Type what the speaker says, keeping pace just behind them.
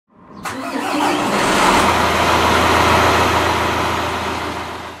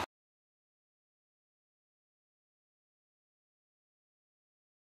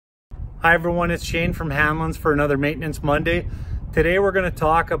Hi everyone, it's Shane from Hanlon's for another Maintenance Monday. Today we're going to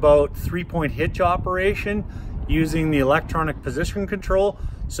talk about 3-point hitch operation using the electronic position control.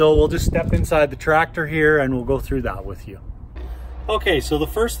 So we'll just step inside the tractor here and we'll go through that with you. Okay, so the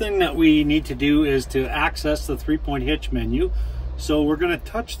first thing that we need to do is to access the 3-point hitch menu. So we're going to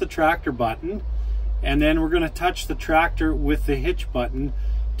touch the tractor button and then we're going to touch the tractor with the hitch button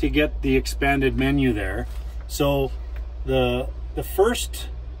to get the expanded menu there. So the first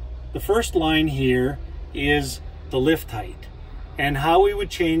line here is the lift height, and how we would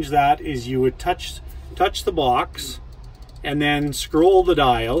change that is you would touch the box and then scroll the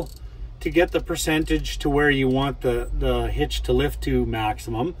dial to get the percentage to where you want the hitch to lift to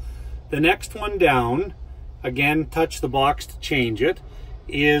maximum. The next one down, again touch the box to change it,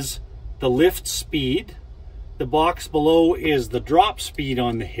 is the lift speed. The box below is the drop speed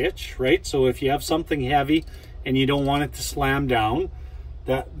on the hitch, right? So if you have something heavy and you don't want it to slam down,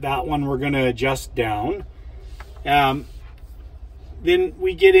 that one we're going to adjust down. Then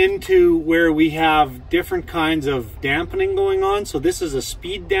we get into where we have different kinds of dampening going on. So this is a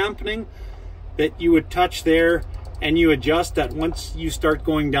speed dampening that you would touch there, and you adjust that once you start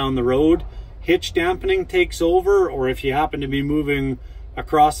going down the road. Hitch dampening takes over, or if you happen to be moving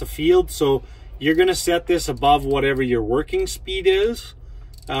across a field. So you're going to set this above whatever your working speed is,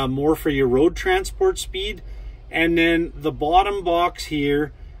 more for your road transport speed. And then the bottom box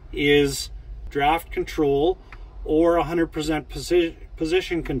here is draft control or 100%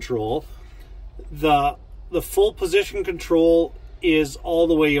 position control. The full position control is all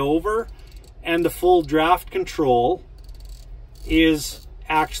the way over, and the full draft control is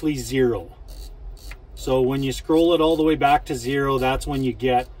actually 0. So when you scroll it all the way back to 0, that's when you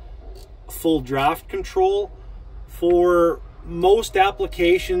get full draft control. For most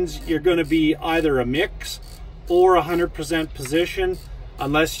applications, you're going to be either a mix or 100% position,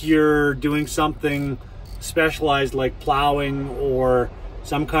 unless you're doing something specialized like plowing or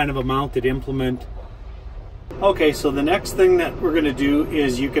some kind of a mounted implement. Okay, so the next thing that we're going to do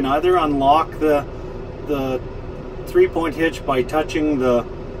is you can either unlock the 3-point hitch by touching the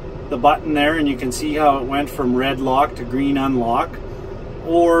button there, and you can see how it went from red lock to green unlock,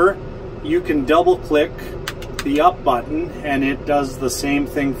 or you can double click the up button and it does the same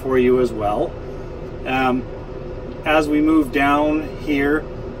thing for you as well. As we move down here,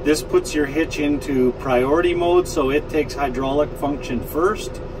 this puts your hitch into priority mode, so it takes hydraulic function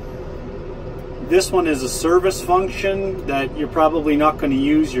first. This one is a service function that you're probably not going to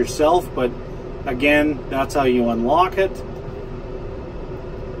use yourself, but again, that's how you unlock it.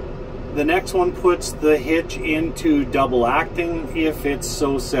 The next one puts the hitch into double acting if it's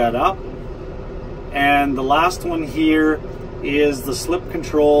so set up. And the last one here is the slip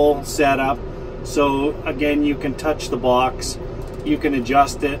control setup. So again, you can touch the box, you can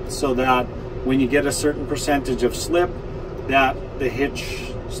adjust it so that when you get a certain percentage of slip, that the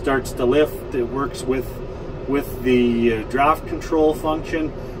hitch starts to lift. It works with the draft control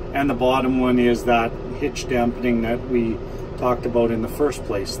function, and the bottom one is that hitch dampening that we talked about in the first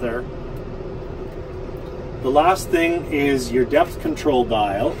place there. The last thing is your depth control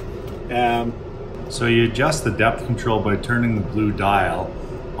dial. So you adjust the depth control by turning the blue dial.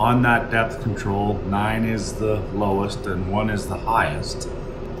 On that depth control, 9 is the lowest and 1 is the highest.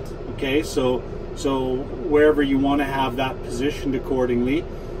 Okay, so wherever you want to have that positioned accordingly,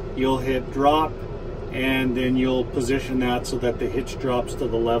 you'll hit drop, and then you'll position that so that the hitch drops to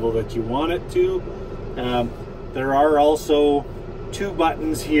the level that you want it to. There are also 2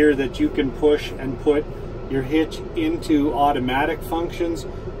 buttons here that you can push and put your hitch into automatic functions.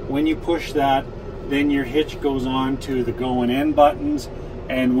 When you push that, then your hitch goes on to the go and end buttons,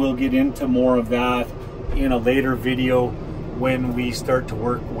 and we'll get into more of that in a later video when we start to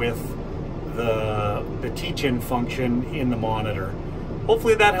work with the teach-in function in the monitor.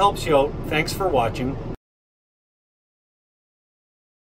 Hopefully that helps you out. Thanks for watching.